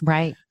have.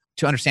 Right.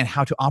 To understand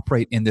how to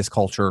operate in this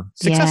culture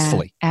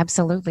successfully. Yeah,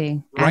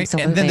 absolutely. Right.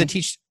 Absolutely. And then to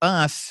teach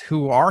us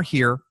who are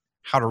here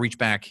how to reach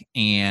back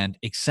and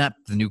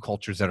accept the new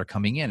cultures that are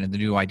coming in and the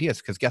new ideas.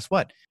 Because guess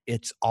what?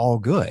 It's all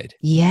good.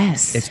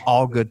 Yes. It's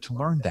all good to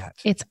learn that.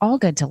 It's all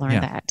good to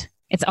learn that.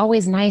 It's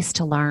always nice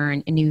to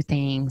learn new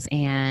things.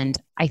 And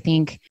I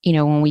think,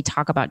 when we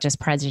talk about just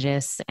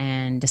prejudice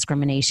and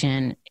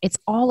discrimination, it's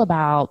all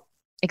about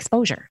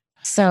exposure.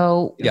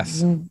 So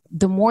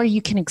the more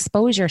you can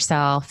expose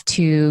yourself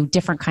to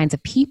different kinds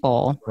of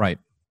people, right?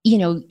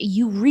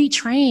 You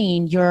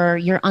retrain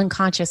your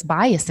unconscious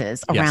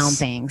biases around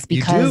things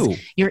because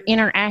you're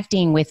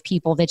interacting with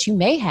people that you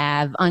may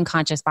have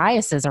unconscious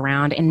biases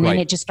around. And then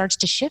it just starts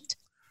to shift.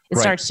 It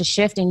starts to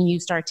shift and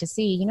you start to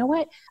see, you know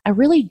what? I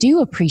really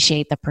do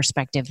appreciate the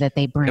perspective that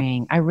they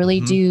bring. I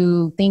really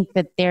do think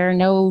that they're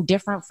no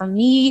different from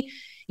me.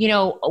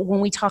 When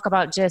we talk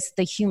about just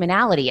the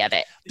humanality of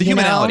it. The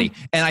humanality.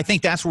 And I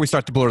think that's where we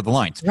start to blur the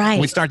lines. Right.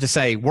 When we start to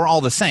say, we're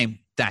all the same.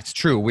 That's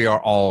true. We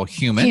are all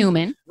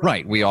human.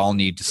 Right. We all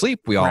need to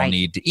sleep. We all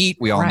need to eat.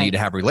 We all need to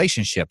have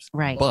relationships.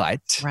 Right.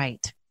 But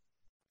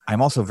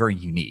I'm also very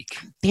unique.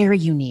 Very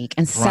unique.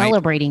 And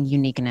celebrating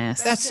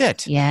uniqueness. That's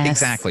it. Yes.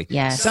 Exactly.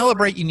 Yes.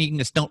 Celebrate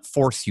uniqueness. Don't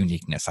force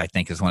uniqueness, I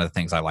think, is one of the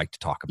things I like to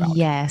talk about.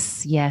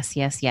 Yes.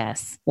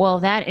 Well,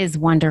 that is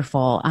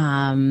wonderful.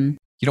 One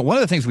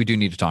of the things we do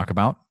need to talk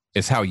about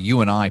is how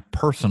you and I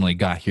personally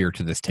got here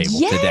to this table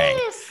today.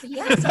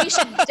 Yes, we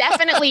should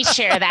definitely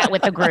share that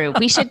with the group.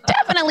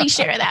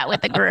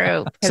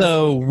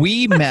 So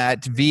we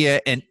met via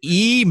an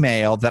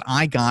email that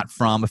I got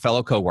from a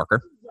fellow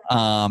coworker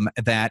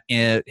that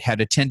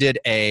had attended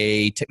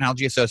a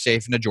Technology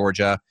Association of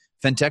Georgia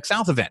FinTech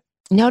South event.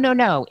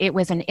 No. It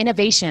was an corporate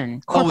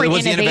innovation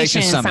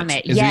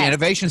summit. It was the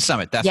Innovation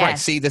Summit. That's right.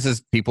 See,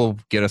 people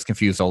get us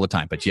confused all the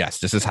time, but yes,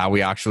 this is how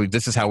we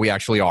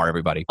actually are,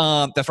 everybody.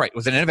 That's right. It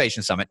was an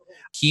innovation summit.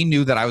 He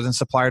knew that I was in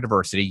supplier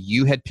diversity.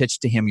 You had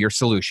pitched to him your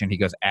solution. He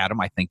goes, Adam,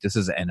 I think this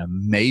is an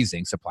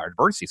amazing supplier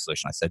diversity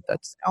solution. I said, that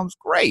sounds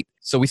great.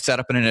 So we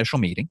set up an initial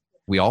meeting.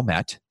 We all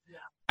met.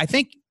 I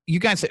think you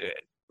guys,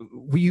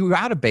 were you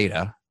out of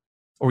beta?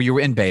 Or you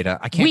were in beta?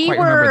 I can't quite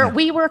remember that.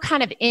 We were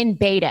kind of in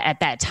beta at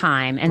that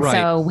time. And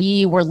so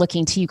we were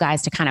looking to you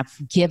guys to kind of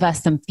give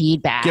us some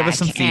feedback.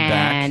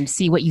 And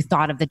see what you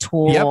thought of the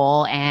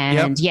tool.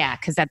 And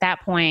because at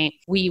that point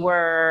we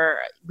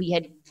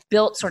had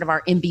built sort of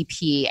our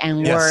MVP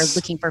and we're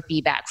looking for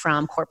feedback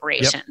from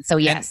corporations. So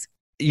yes.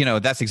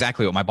 And, that's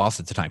exactly what my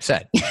boss at the time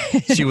said.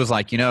 She was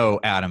like,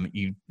 Adam,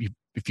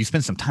 if you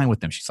spend some time with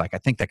them, she's like, I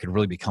think that could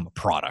really become a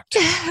product,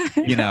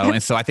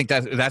 And so I think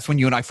that's when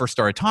you and I first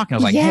started talking. I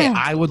was like, hey,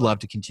 I would love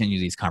to continue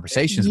these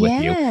conversations with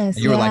you. And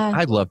you were like,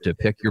 I'd love to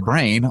pick your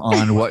brain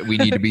on what we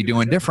need to be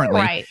doing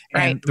differently.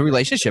 And the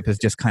relationship has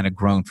just kind of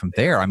grown from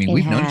there. I mean,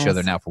 we've known each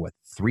other now for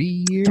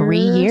 3 years? 3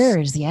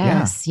 years,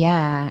 yes.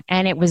 Yeah.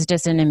 And it was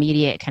just an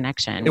immediate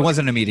connection. It was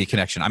an immediate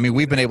connection. I mean,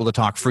 we've been able to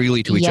talk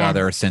freely to each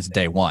other since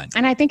day one.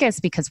 And I think it's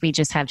because we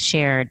just have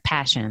shared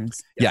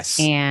passions. Yes.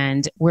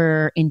 And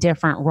we're in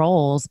different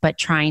roles, but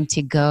trying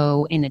to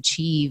go and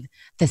achieve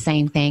the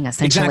same thing,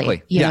 essentially.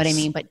 Exactly. You know what I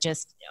mean? But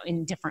just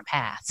in different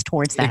paths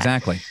towards that.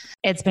 Exactly.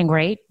 It's been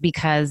great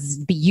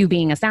because you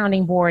being a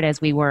sounding board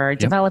as we were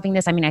developing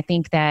this, I mean, I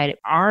think that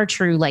our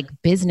true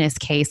business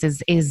case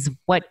is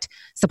what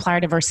supplier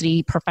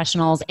diversity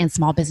professionals and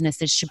small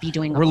businesses should be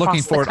doing. We're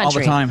looking for it all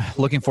the time.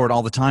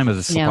 As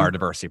a supplier you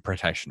diversity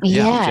practitioner.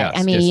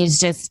 I mean, it's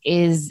just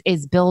is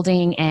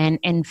building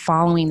and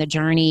following the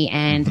journey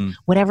and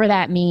whatever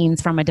that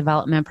means from a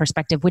development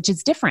perspective, which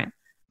is different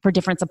for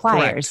different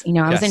suppliers. Correct.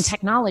 I was in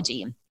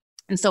technology.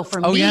 And so for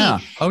me,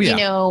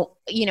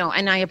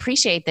 and I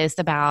appreciate this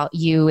about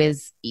you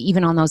is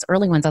even on those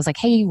early ones, I was like,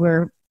 hey,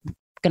 we're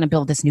going to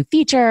build this new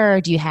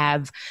feature. Do you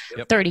have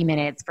 30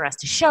 minutes for us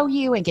to show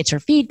you and get your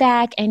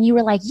feedback? And you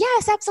were like,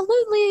 yes,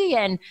 absolutely.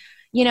 And,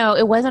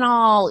 it wasn't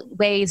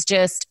always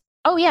just,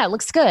 oh yeah, it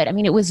looks good. I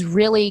mean, it was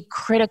really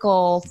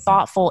critical,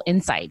 thoughtful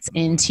insights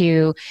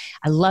into,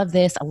 I love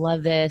this.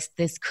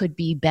 This could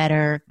be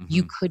better.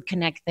 You could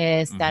connect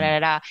this,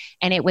 And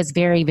it was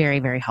very, very,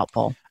 very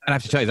helpful. And I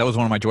have to tell you, that was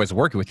one of my joys of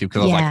working with you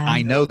because I was like,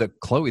 I know that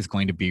Chloe's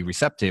going to be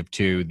receptive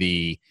to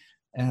the,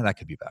 that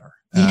could be better.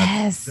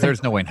 Yes.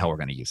 There's no way in hell we're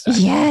going to use that.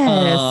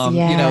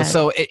 Yes.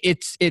 So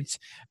it's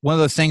one of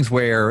those things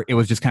where it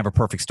was just kind of a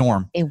perfect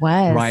storm. It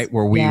was. Right.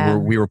 Where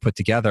we were put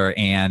together,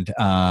 and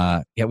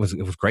it was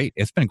great.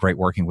 It's been great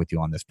working with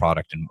you on this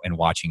product and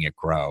watching it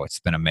grow. It's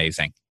been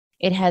amazing.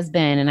 It has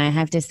been. And I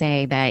have to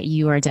say that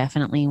you are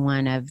definitely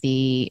one of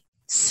the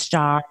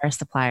star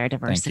supplier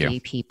diversity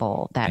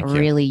people that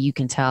really you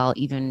can tell,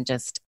 even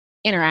just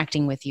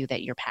interacting with you,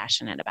 that you're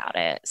passionate about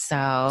it.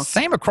 So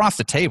same across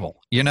the table,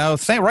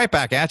 same right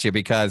back at you,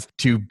 because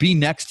to be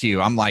next to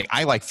you,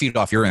 I feed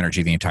off your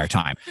energy the entire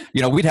time.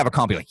 We'd have a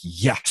call and be like,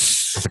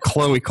 yes, it's a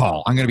Chloe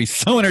call. I'm going to be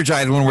so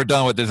energized when we're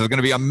done with this. It's going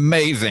to be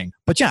amazing.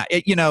 But yeah,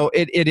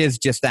 it is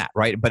just that,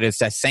 right? But it's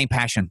that same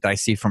passion that I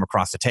see from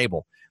across the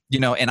table,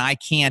 and I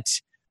can't,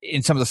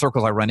 in some of the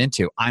circles I run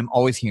into, I'm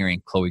always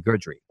hearing Chloe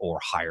Goodry or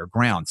Higher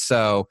Ground.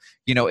 So,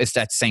 it's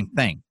that same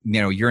thing.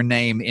 Your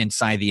name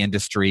inside the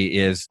industry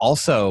is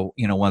also,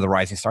 one of the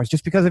rising stars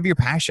just because of your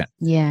passion.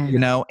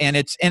 Yeah. And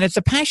it's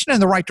a passion in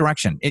the right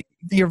direction.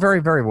 You're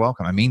very, very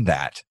welcome. I mean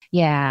that.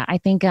 Yeah, I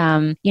think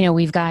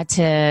we've got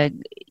to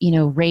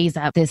raise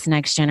up this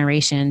next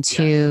generation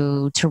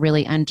to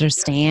really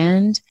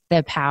understand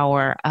the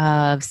power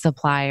of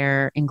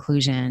supplier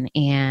inclusion,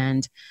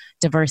 and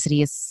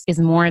diversity is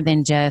more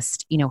than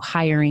just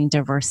hiring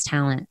diverse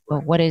talent,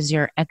 but what is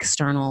your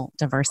external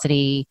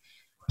diversity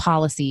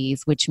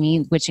policies, which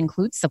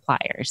includes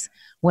suppliers?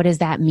 What does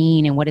that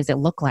mean, and what does it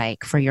look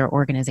like for your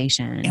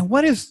organization?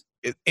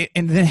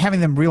 And then having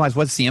them realize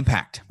what's the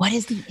impact. What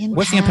is the impact?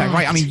 What's the impact,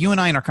 right? I mean, you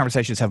and I in our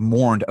conversations have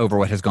mourned over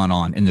what has gone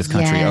on in this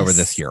country over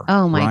this year.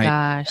 Oh my right?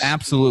 gosh.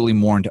 Absolutely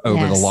mourned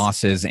over the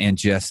losses and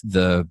just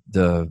the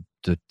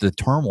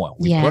turmoil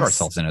we put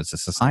ourselves in as a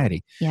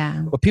society.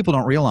 Yeah. What people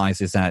don't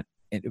realize is that,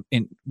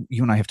 and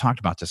you and I have talked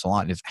about this a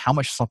lot, is how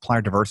much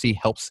supplier diversity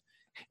helps.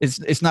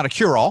 It's not a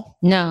cure-all.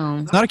 No.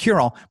 It's not a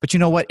cure-all, but you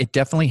know what? It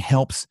definitely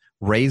helps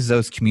raise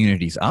those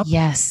communities up.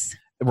 Yes.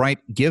 Right,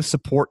 give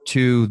support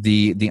to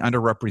the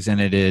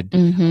underrepresented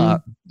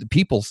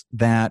peoples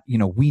that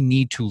we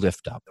need to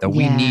lift up, that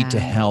we need to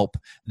help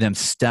them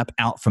step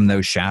out from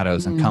those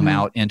shadows and come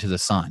out into the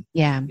sun.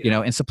 Yeah,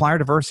 and supplier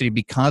diversity,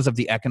 because of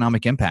the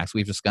economic impacts,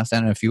 we've discussed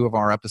that in a few of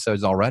our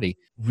episodes already,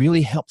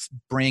 really helps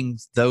bring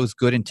those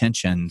good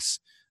intentions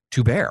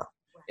to bear,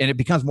 and it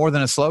becomes more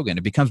than a slogan.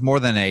 It becomes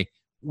more than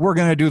we're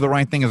going to do the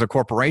right thing as a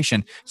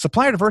corporation.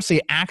 Supplier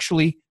diversity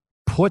actually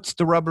puts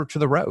the rubber to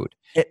the road.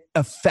 It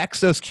affects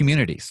those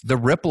communities, the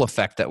ripple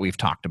effect that we've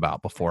talked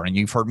about before, and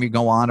you've heard me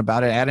go on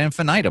about it ad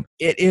infinitum.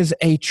 It is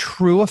a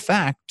true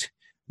effect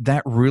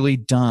that really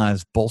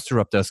does bolster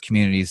up those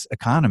communities'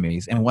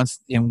 economies. And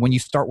when you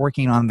start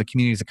working on the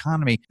community's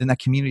economy, then that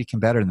community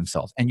can better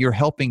themselves, and you're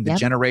helping the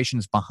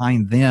generations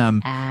behind them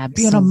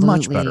be in a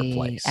much better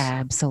place.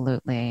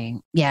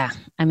 Absolutely. Yeah.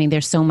 I mean,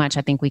 there's so much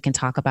I think we can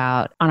talk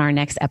about on our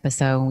next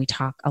episode when we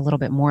talk a little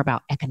bit more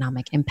about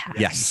economic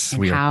impact. Yes,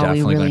 and we are how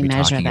definitely we really going to be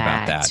measure talking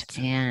that. about that.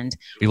 And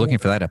be looking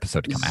for that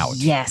episode to come out.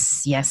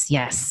 Yes.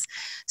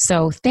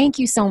 So thank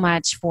you so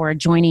much for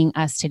joining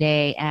us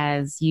today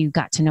as you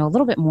got to know a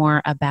little bit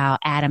more about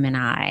Adam and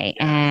I.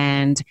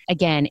 And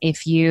again,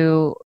 if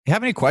you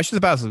have any questions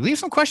about us, leave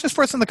some questions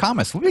for us in the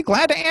comments. We'll be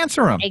glad to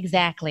answer them.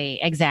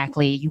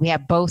 Exactly. We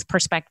have both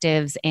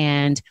perspectives,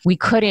 and we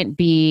couldn't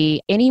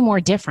be any more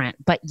different,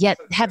 but yet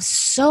have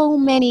so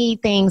many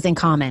things in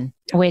common,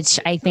 which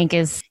I think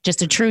is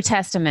just a true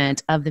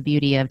testament of the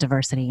beauty of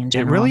diversity in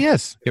general.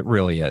 It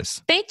really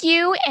is. Thank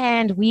you.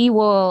 And we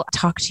will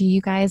talk to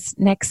you guys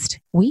next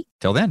week.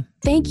 Till then.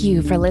 Thank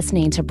you for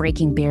listening to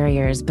Breaking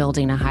Barriers,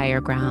 Building a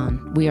Higher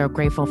Ground. We are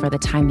grateful for the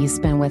time you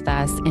spend with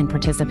us and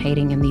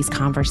participating in these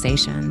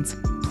conversations.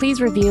 Please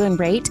review and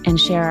rate and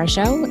share our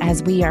show,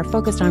 as we are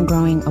focused on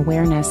growing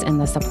awareness in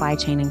the supply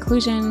chain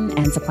inclusion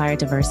and supplier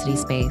diversity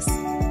space.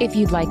 If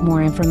you'd like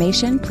more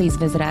information, please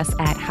visit us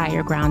at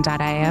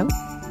higherground.io.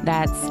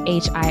 That's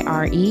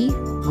HIRE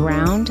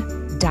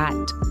ground.io.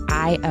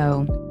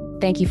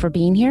 Thank you for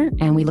being here,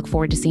 and we look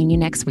forward to seeing you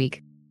next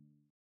week.